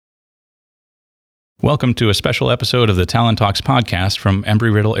Welcome to a special episode of the Talent Talks podcast from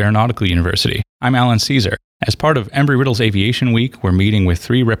Embry-Riddle Aeronautical University. I'm Alan Caesar. As part of Embry-Riddle's Aviation Week, we're meeting with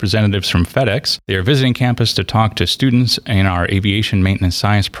 3 representatives from FedEx. They are visiting campus to talk to students in our Aviation Maintenance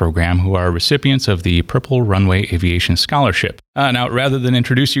Science program who are recipients of the Purple Runway Aviation Scholarship. Now, rather than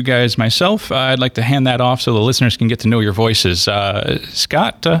introduce you guys myself, I'd like to hand that off so the listeners can get to know your voices.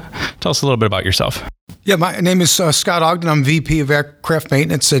 Scott, tell us a little bit about yourself. Yeah, my name is Scott Ogden. I'm VP of Aircraft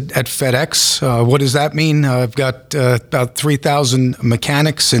Maintenance at FedEx. What does that mean? I've got about 3,000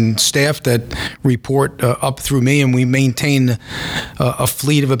 mechanics and staff that report up through me, and we maintain a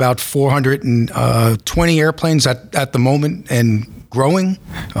fleet of about 420 airplanes at the moment, and growing,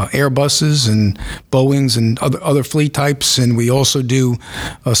 Airbuses and Boeings and other fleet types, and we also do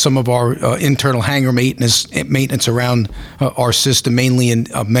some of our internal hangar maintenance around our system, mainly in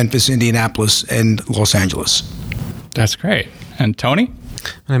Memphis, Indianapolis, and Los Angeles. That's great. And Tony?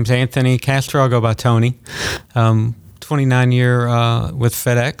 My name's Anthony Castro. I go by Tony. 29-year with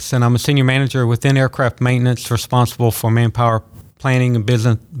FedEx, and I'm a senior manager within aircraft maintenance, responsible for manpower planning and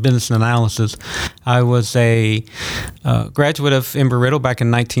business analysis. I was a graduate of Embry-Riddle back in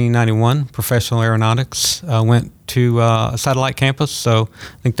 1991, professional aeronautics. Went to a satellite campus, so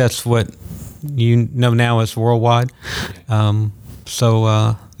I think that's what you know now as worldwide. 30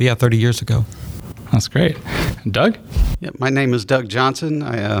 years ago. That's great. Doug? Yeah, my name is Doug Johnson.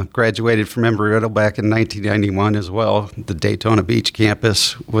 I graduated from Embry-Riddle back in 1991 as well, the Daytona Beach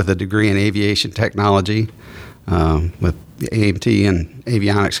campus, with a degree in aviation technology, with the AMT and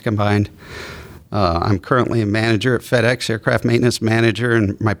avionics combined. I'm currently a manager at FedEx, aircraft maintenance manager,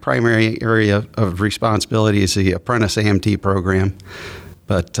 and my primary area of responsibility is the apprentice AMT program,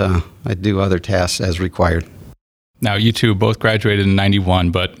 but I do other tasks as required. Now, you two both graduated in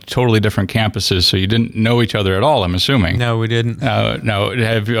 91, but totally different campuses, so you didn't know each other at all, I'm assuming. No, we didn't. Now,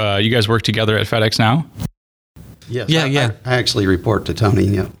 have you guys worked together at FedEx now? Yes. Yeah. I actually report to Tony.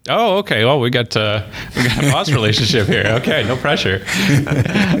 Yeah. Oh, okay. Well, we got a boss relationship here. Okay, no pressure.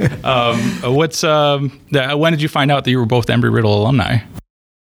 When did you find out that you were both Embry-Riddle alumni?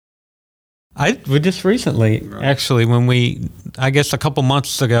 We just recently, actually, I guess a couple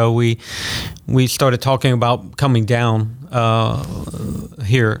months ago, we started talking about coming down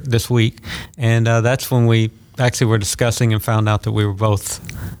here this week, and that's when we actually were discussing and found out that we were both.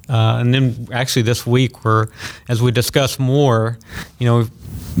 And then actually this week, as we discuss more,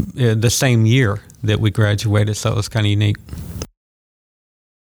 the same year that we graduated, so it was kind of unique.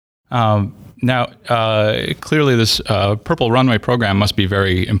 Now, clearly this Purple Runway program must be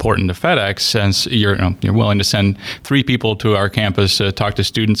very important to FedEx, since you're willing to send 3 people to our campus to talk to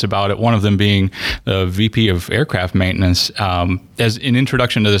students about it, one of them being the VP of Aircraft Maintenance. As an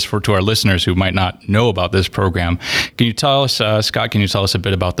introduction to this to our listeners who might not know about this program, can you tell us, Scott, a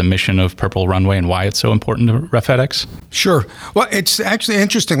bit about the mission of Purple Runway and why it's so important to FedEx? Sure. Well, it's actually,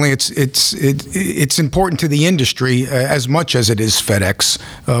 interestingly, it's important to the industry as much as it is FedEx.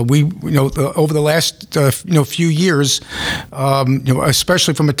 Over the last few years,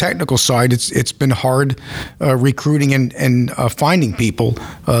 especially from a technical side, it's been hard recruiting and finding people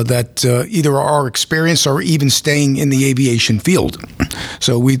that either are experienced or even staying in the aviation field.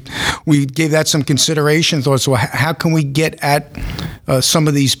 So we gave that some consideration. Thought, so how can we get at some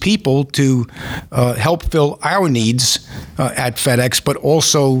of these people to help fill our needs at FedEx, but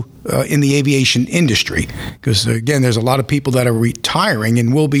also in the aviation industry? Because again, there's a lot of people that are retiring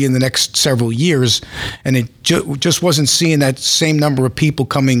and will be in the next several years, and it just wasn't seeing that same number of people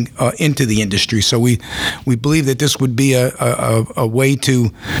coming into the industry. So we believe that this would be a way to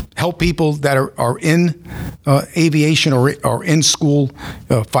help people that are in aviation or in school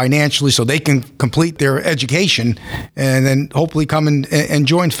financially, so they can complete their education and then hopefully come and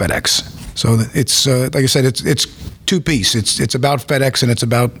join FedEx. So it's like I said, it's two-piece. It's about FedEx and it's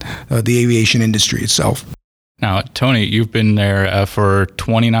about the aviation industry itself. Now, Tony, you've been there for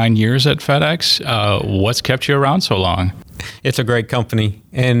 29 years at FedEx. What's kept you around so long? It's a great company,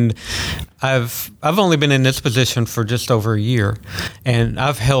 and I've only been in this position for just over a year, and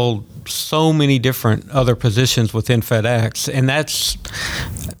I've held so many different other positions within FedEx, and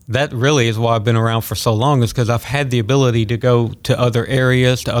that really is why I've been around for so long, is because I've had the ability to go to other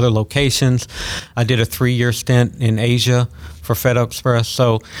areas, to other locations. I did a 3-year stint in Asia for FedEx Express,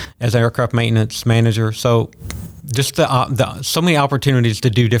 so as aircraft maintenance manager. So just so many opportunities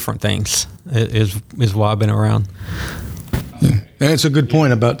to do different things is why I've been around. Yeah. And it's a good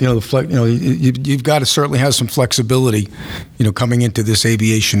point about you've got to certainly have some flexibility, coming into this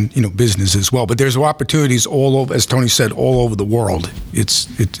aviation business as well. But there's opportunities all over, as Tony said, all over the world.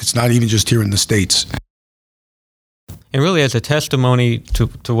 It's not even just here in the States. And really, as a testimony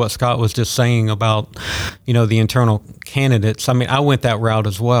to what Scott was just saying about, the internal candidates, I mean, I went that route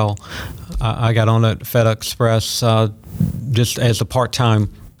as well. I got on at FedEx Express just as a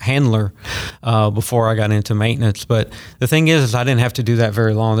part-time handler before I got into maintenance. But the thing is I didn't have to do that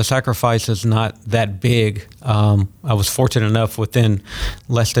very long. The sacrifice is not that big. I was fortunate enough within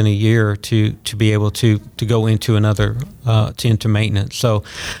less than a year to be able to go into into maintenance. So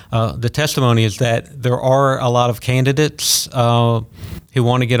the testimony is that there are a lot of candidates who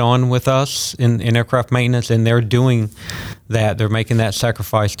want to get on with us in aircraft maintenance, and they're doing that. They're making that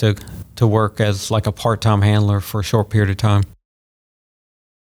sacrifice to work as like a part-time handler for a short period of time.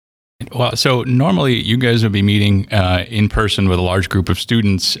 Well, so normally you guys would be meeting in person with a large group of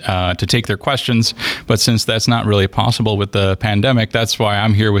students to take their questions, but since that's not really possible with the pandemic, that's why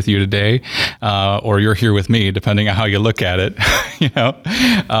I'm here with you today, or you're here with me, depending on how you look at it.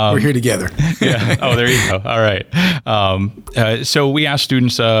 We're here together. Yeah. Oh, there you go. All right. So we asked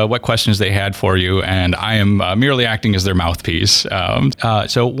students what questions they had for you, and I am merely acting as their mouthpiece.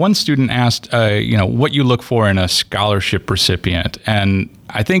 So one student asked, what you look for in a scholarship recipient, and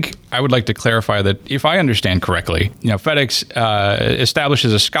I think I would like to clarify that if I understand correctly, FedEx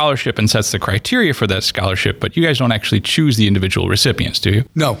establishes a scholarship and sets the criteria for that scholarship, but you guys don't actually choose the individual recipients, do you?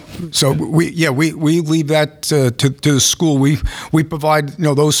 No. So we leave that to the school. We provide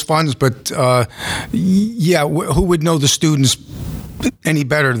those funds, but who would know the students any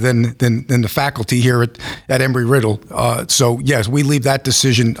better than the faculty here at Embry-Riddle? So yes, we leave that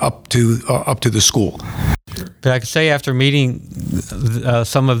decision up to the school. But I can say after meeting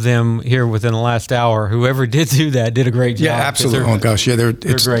some of them here within the last hour, whoever did do that did a great job. Yeah, absolutely. Oh gosh, yeah,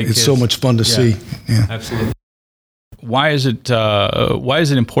 it's great it's kids. So much fun to see. Yeah, absolutely. Why is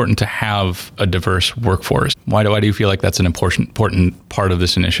it important to have a diverse workforce? Why do you feel like that's an important part of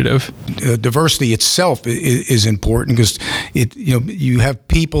this initiative? Diversity itself is important because you have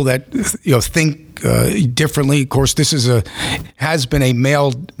people that think differently. Of course, this has been a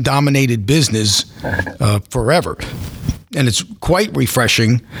male-dominated business forever. And it's quite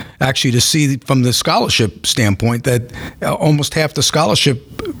refreshing, actually, to see from the scholarship standpoint that almost half the scholarship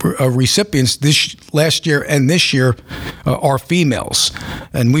recipients last year and this year are females.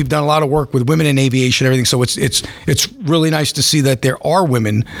 And we've done a lot of work with women in aviation and everything. So it's really nice to see that there are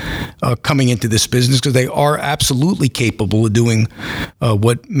women coming into this business because they are absolutely capable of doing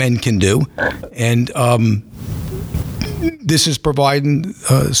what men can do. And this is providing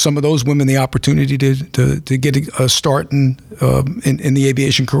some of those women the opportunity to get a start in the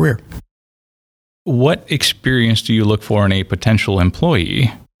aviation career. What experience do you look for in a potential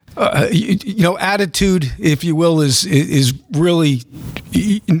employee? Attitude, if you will, is really,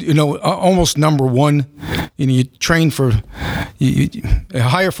 almost number one. You train you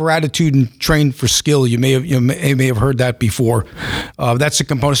hire for attitude and train for skill. You may have heard that before. That's a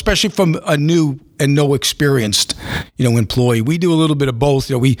component, especially from a new and no experienced, employee. We do a little bit of both.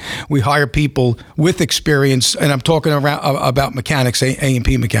 We hire people with experience, and I'm talking about mechanics,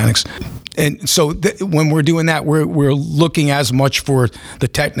 A&P mechanics. And so when we're doing that, we're looking as much for the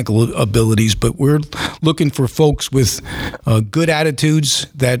technical abilities, but we're looking for folks with good attitudes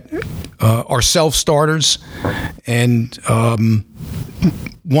that are self-starters and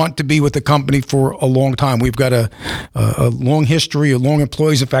want to be with the company for a long time. We've got a long history of long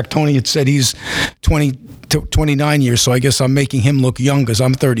employees. In fact, Tony had said he's 29 years, so I guess I'm making him look young because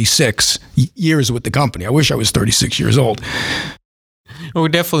I'm 36 years with the company. I wish I was 36 years old. Well, we're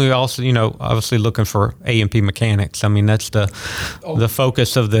definitely also, obviously looking for A&P mechanics. I mean, that's the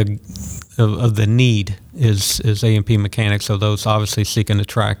focus of the need is A&P mechanics. So those obviously seeking to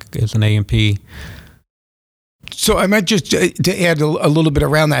track as an A&P. So I might just to add a little bit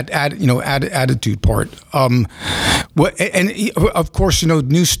around that attitude part. And of course,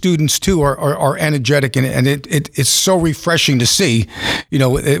 new students too are energetic, and it's so refreshing to see,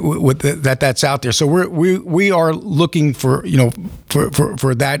 that's out there. So we are looking for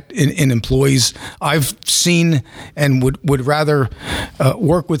for that in employees. I've seen and would rather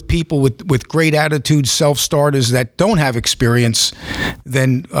work with people with great attitude, self-starters that don't have experience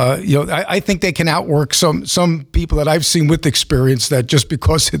than I think they can outwork some people that I've seen with experience that just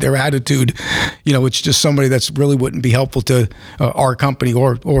because of their attitude, it's just somebody that's really wouldn't be helpful to our company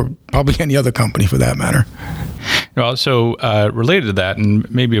or probably any other company for that matter. Well, so related to that, and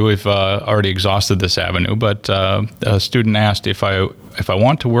maybe we've already exhausted this avenue, but a student asked if I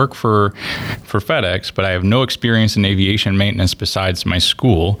want to work for FedEx, but I have no experience in aviation maintenance besides my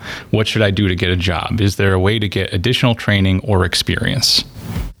school, what should I do to get a job? Is there a way to get additional training or experience?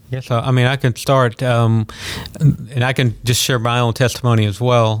 Yes, I can start, and I can just share my own testimony as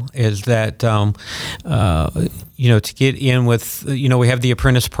well, is that, to get in with, we have the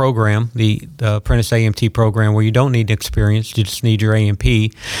apprentice program, the apprentice AMT program, where you don't need experience, you just need your AMP.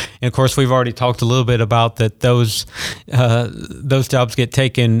 And of course, we've already talked a little bit about that. Those jobs get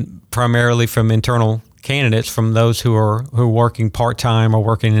taken primarily from internal candidates, from those who are working part-time or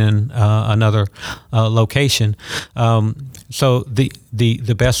working in another location. So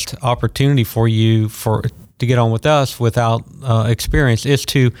the best opportunity for you to get on with us without experience is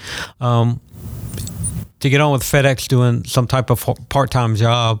to get on with FedEx doing some type of part-time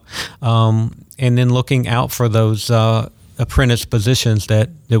job, and then looking out for those apprentice positions that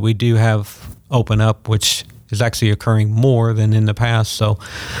we do have open up, which is actually occurring more than in the past. So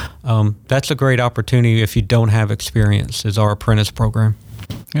that's a great opportunity if you don't have experience, is our apprentice program.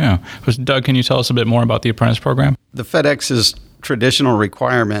 Yeah. Doug, can you tell us a bit more about the apprentice program? The FedEx's traditional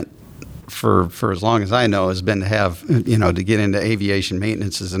requirement for as long as I know has been to have, to get into aviation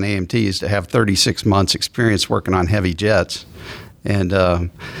maintenance as an AMT, is to have 36 months experience working on heavy jets. And,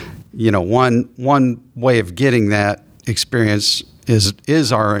 one way of getting that experience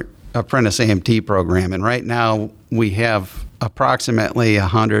is our apprentice AMT program. And right now we have approximately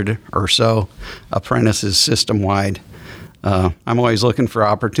 100 or so apprentices system-wide. I'm always looking for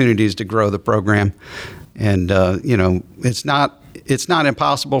opportunities to grow the program. And, it's not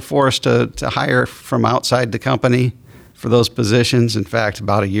impossible for us to hire from outside the company for those positions. In fact,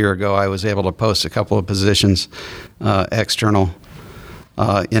 about a year ago, I was able to post a couple of positions external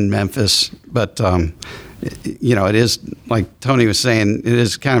in Memphis. But, it is, like Tony was saying, it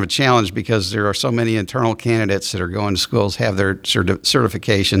is kind of a challenge because there are so many internal candidates that are going to schools, have their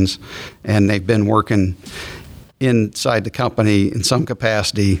certifications, and they've been working inside the company in some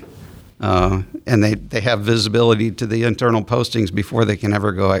capacity. And they have visibility to the internal postings before they can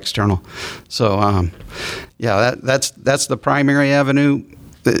ever go external. So, that's the primary avenue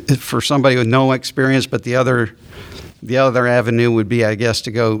for somebody with no experience. But the other avenue would be, I guess,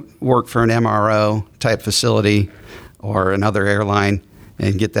 to go work for an MRO type facility or another airline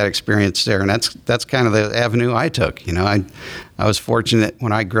and get that experience there. And that's kind of the avenue I took. I was fortunate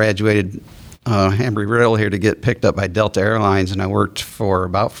when I graduated Embry-Riddle here to get picked up by Delta Airlines, and I worked for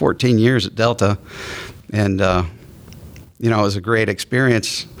about 14 years at Delta, and it was a great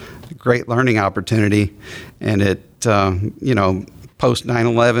experience, a great learning opportunity, and it post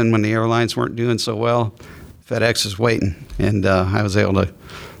 9/11 when the airlines weren't doing so well, FedEx is waiting, and I was able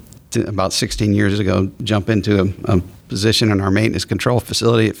to about 16 years ago jump into a position in our maintenance control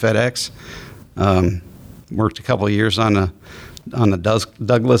facility at FedEx. Worked a couple of years on the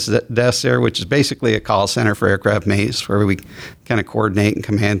Douglas desk there, which is basically a call center for aircraft maintenance, where we kind of coordinate and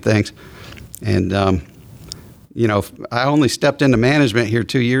command things. And, I only stepped into management here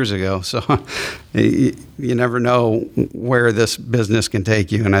 2 years ago, so you never know where this business can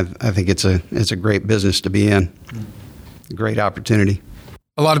take you. And I think it's a great business to be in, a great opportunity.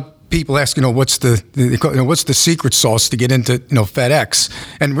 A lot of people ask, what's the secret sauce to get into, FedEx?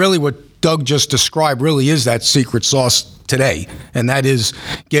 And really what Doug just described really is that secret sauce today, and that is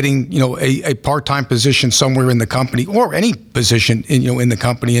getting a part-time position somewhere in the company, or any position in the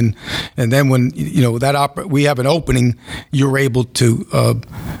company, and then when we have an opening, you're able to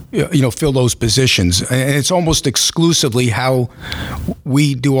fill those positions, and it's almost exclusively how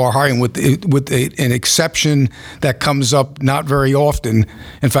we do our hiring, with an exception that comes up not very often.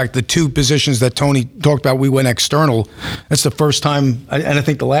 In fact, the two positions that Tony talked about, we went external. That's the first time, and I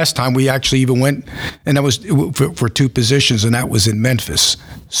think the last time we actually even went, and that was for two positions, and that was in Memphis.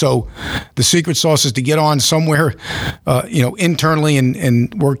 So the secret sauce is to get on somewhere, internally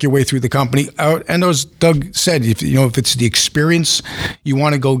and work your way through the company. And as Doug said, if it's the experience you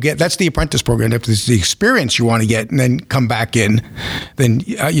want to go get, that's the apprentice program. If it's the experience you want to get and then come back in, then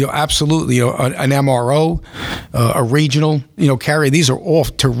absolutely, an MRO, a regional, carrier. These are all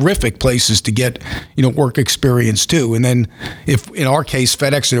terrific places to get work experience too. And then if in our case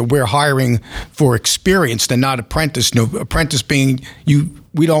FedEx, we're hiring for experienced and not apprentice. Apprentice being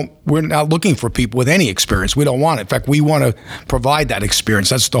we're not looking for people with any experience. We don't want it. In fact, we want to provide that experience.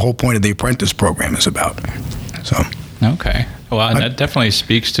 That's the whole point of the apprentice program is about. So. Okay. Well, that definitely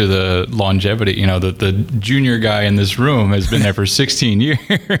speaks to the longevity. The junior guy in this room has been there for 16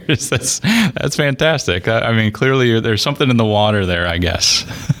 years. That's fantastic. I mean, clearly there's something in the water there, I guess.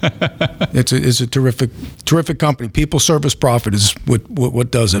 It's a terrific company. People, service, profit is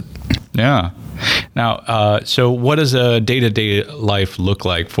what does it. Yeah. Now, so what does a day-to-day life look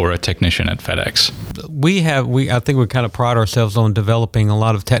like for a technician at FedEx? I think we kind of pride ourselves on developing a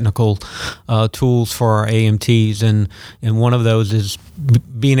lot of technical tools for our AMTs, and one of those is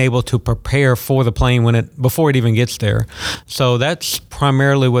being able to prepare for the plane before it even gets there. So that's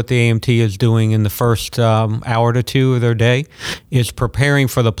primarily what the AMT is doing in the first hour to two of their day, is preparing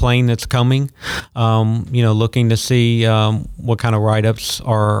for the plane that's coming. Looking to see what kind of write-ups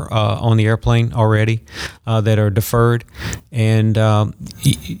are on the airplane already that are deferred, and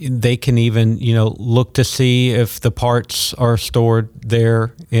they can even look to see if the parts are stored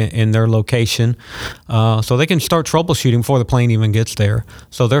there in their location, so they can start troubleshooting before the plane even gets there.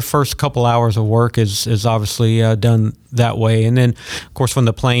 So their first couple hours of work is obviously done that way, and then of course when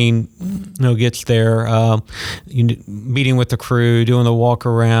the plane gets there, meeting with the crew, doing the walk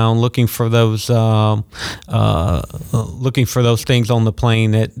around, looking for those things on the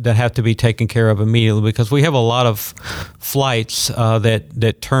plane that have to be taken care of immediately, because we have a lot of flights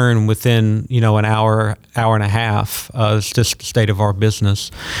that turn within an hour and a half. It's just the state of our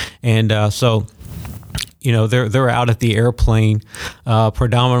business, and so they're out at the airplane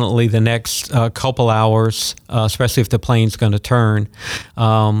predominantly the next couple hours, especially if the plane's going to turn,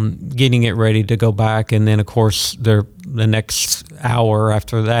 getting it ready to go back, and then of course the next hour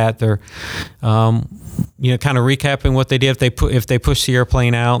after that they're kind of recapping what they did. If they push the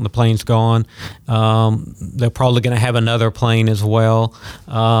airplane out and the plane's gone, they're probably going to have another plane as well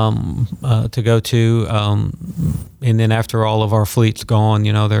to go to. And then after all of our fleet's gone,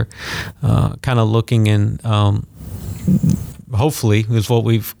 they're kind of looking, and hopefully is what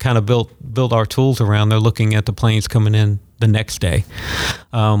we've kind of built our tools around. They're looking at the planes coming in the next day.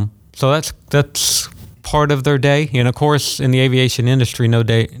 So that's part of their day, and of course in the aviation industry no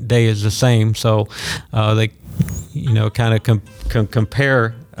day is the same, so they kind of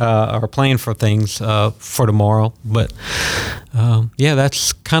compare or plan for things for tomorrow, but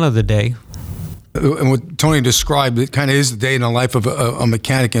that's kind of the day. And what Tony described, it kind of is the day in the life of a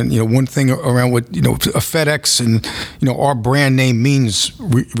mechanic. And one thing around what a FedEx and our brand name means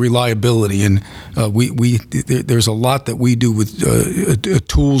reliability. And there's a lot that we do with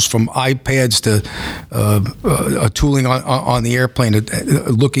tools, from iPads to tooling on the airplane,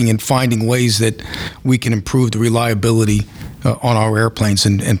 looking and finding ways that we can improve the reliability on our airplanes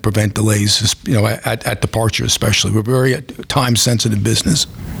and prevent delays. At departure, especially, we're a very time-sensitive business.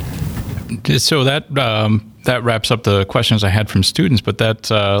 So that wraps up the questions I had from students, but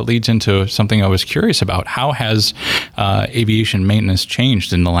that leads into something I was curious about. How has aviation maintenance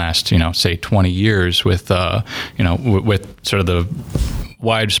changed in the last, say 20 years with sort of the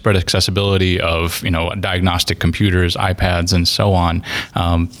widespread accessibility of, diagnostic computers, iPads, and so on?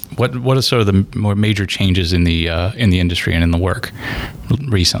 What are sort of the more major changes in the industry and in the work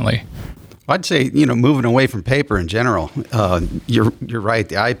recently? I'd say, moving away from paper in general. You're right.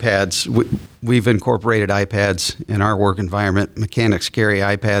 The iPads, we've incorporated iPads in our work environment. Mechanics carry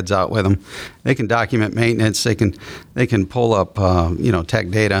iPads out with them. They can document maintenance. They can pull up, tech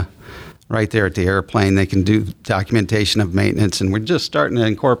data right there at the airplane. They can do documentation of maintenance, and we're just starting to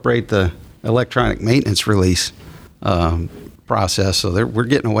incorporate the electronic maintenance release process. So we're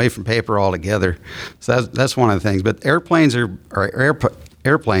getting away from paper altogether. So that's one of the things. But airplanes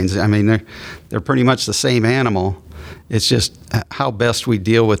airplanes, I mean, they're pretty much the same animal. It's just how best we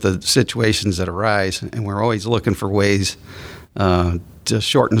deal with the situations that arise, and we're always looking for ways to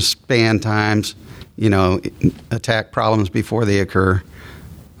shorten span times, attack problems before they occur,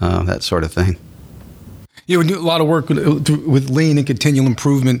 that sort of thing. We do a lot of work with lean and continual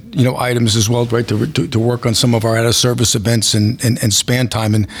improvement, items as well, right? To work on some of our out of service events and span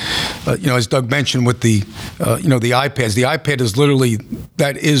time, and as Doug mentioned with the the iPads, the iPad is literally,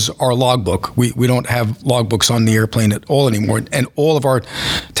 that is our logbook. We don't have logbooks on the airplane at all anymore, and all of our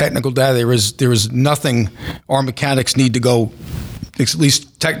technical data, there is nothing our mechanics need to go, at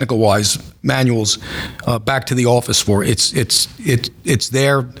least technical wise, manuals back to the office for. It's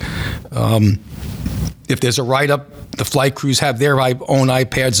there. If there's a write-up, the flight crews have their own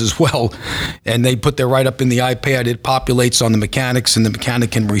iPads as well, and they put their write-up in the iPad. It populates on the mechanics, and the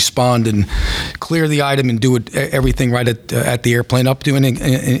mechanic can respond and clear the item and do everything right at the airplane, up to and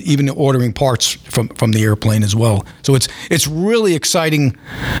even ordering parts from the airplane as well. So it's really exciting,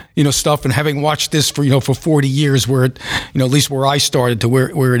 stuff. And having watched this for 40 years, where at least where I started to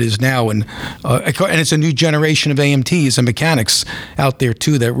where it is now, and it's a new generation of AMTs and mechanics out there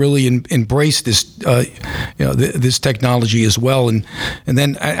too that really embrace this this technology as well. And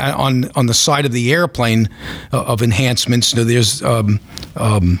then on the side of the airplane of enhancements, there's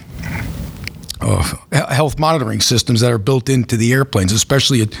health monitoring systems that are built into the airplanes,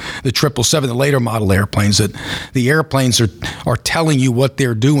 especially the 777, the later model airplanes, that the airplanes are telling you what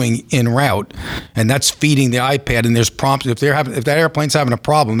they're doing en route, and that's feeding the iPad, and there's prompts. If that airplane's having a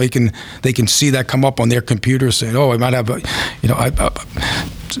problem, they can see that come up on their computer saying, oh, I might have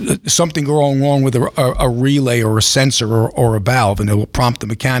something going wrong with a relay or a sensor or a valve, and it will prompt the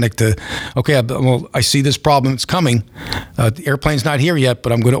mechanic to, okay, well, I see this problem, it's coming. The airplane's not here yet,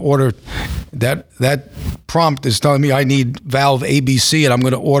 but I'm going to order that prompt is telling me I need valve ABC, and I'm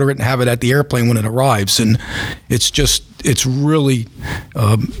going to order it and have it at the airplane when it arrives. And it's really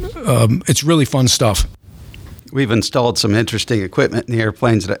fun stuff. We've installed some interesting equipment in the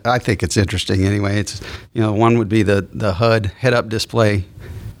airplanes that I think it's interesting anyway. It's, one would be the HUD head-up display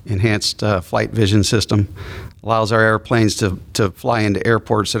enhanced flight vision system. Allows our airplanes to fly into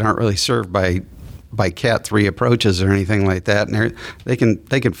airports that aren't really served by Cat 3 approaches or anything like that, and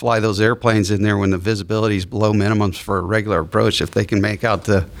they can fly those airplanes in there when the visibility is below minimums for a regular approach. If they can make out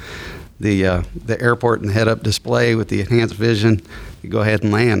the airport and the head-up display with the enhanced vision, you go ahead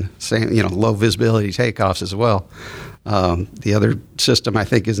and land. Same, low visibility takeoffs as well. The other system I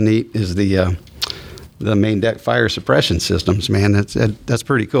think is neat is the main deck fire suppression systems. Man, that's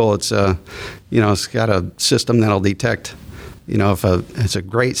pretty cool. It's it's got a system that'll detect. It's a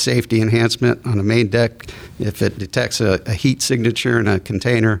great safety enhancement on the main deck. If it detects a heat signature in a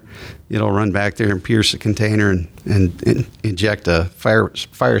container, it'll run back there and pierce the container and inject a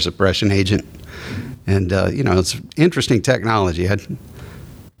fire suppression agent. And it's interesting technology.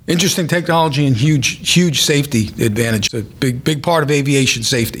 Interesting technology and huge safety advantage. A big part of aviation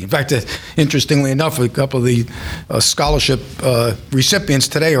safety. In fact, interestingly enough, a couple of the scholarship recipients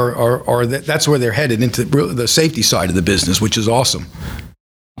today are that's where they're headed, into the safety side of the business, which is awesome.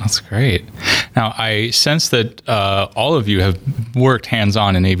 That's great. Now, I sense that all of you have worked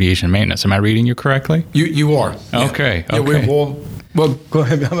hands-on in aviation maintenance. Am I reading you correctly? You are. Okay. Yeah, we've all. Well, go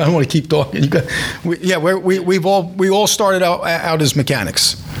ahead. I don't want to keep talking. We all started out as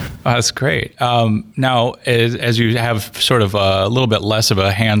mechanics. That's great. Now, as you have sort of a little bit less of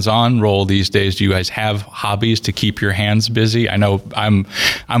a hands-on role these days, do you guys have hobbies to keep your hands busy? I know I'm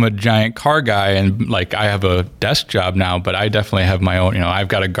a giant car guy, and I have a desk job now, but I definitely have my own. I've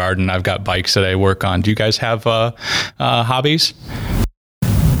got a garden, I've got bikes that I work on. Do you guys have hobbies?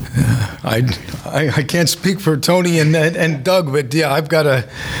 I can't speak for Tony and Doug, but yeah, I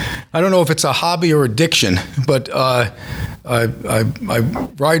don't know if it's a hobby or addiction, but I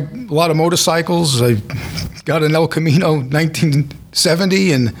ride a lot of motorcycles. I got an El Camino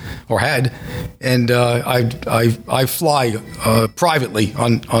 1970 and I fly privately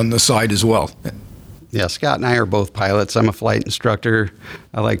on the side as well. Yeah, Scott and I are both pilots. I'm a flight instructor.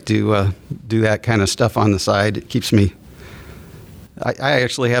 I like to do that kind of stuff on the side. It keeps me. I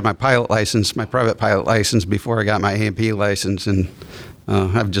actually had my private pilot license before I got my A&P license, and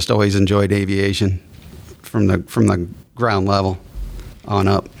I've just always enjoyed aviation from the ground level on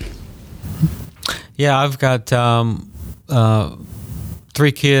up. Yeah, I've got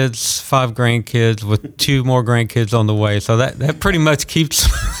 3 kids, 5 grandkids, with 2 more grandkids on the way. So that pretty much keeps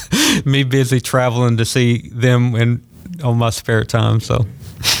me busy traveling to see them on my spare time. So.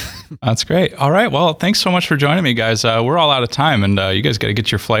 That's great. All right. Well, thanks so much for joining me, guys. We're all out of time, and you guys got to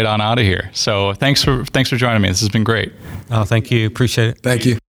get your flight on out of here. So thanks for joining me. This has been great. Oh, thank you. Appreciate it. Thank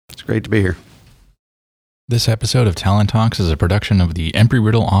you. It's great to be here. This episode of Talent Talks is a production of the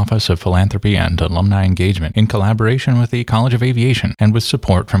Embry-Riddle Office of Philanthropy and Alumni Engagement in collaboration with the College of Aviation and with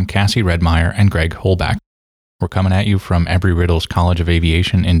support from Cassie Redmeyer and Greg Holback. We're coming at you from Embry-Riddle's College of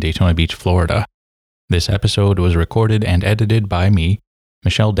Aviation in Daytona Beach, Florida. This episode was recorded and edited by me.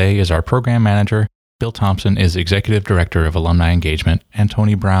 Michelle Day is our program manager, Bill Thompson is executive director of alumni engagement, and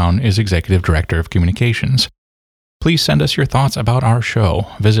Tony Brown is executive director of communications. Please send us your thoughts about our show.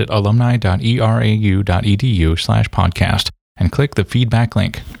 Visit alumni.erau.edu/podcast and click the feedback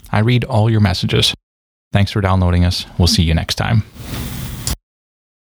link. I read all your messages. Thanks for downloading us. We'll see you next time.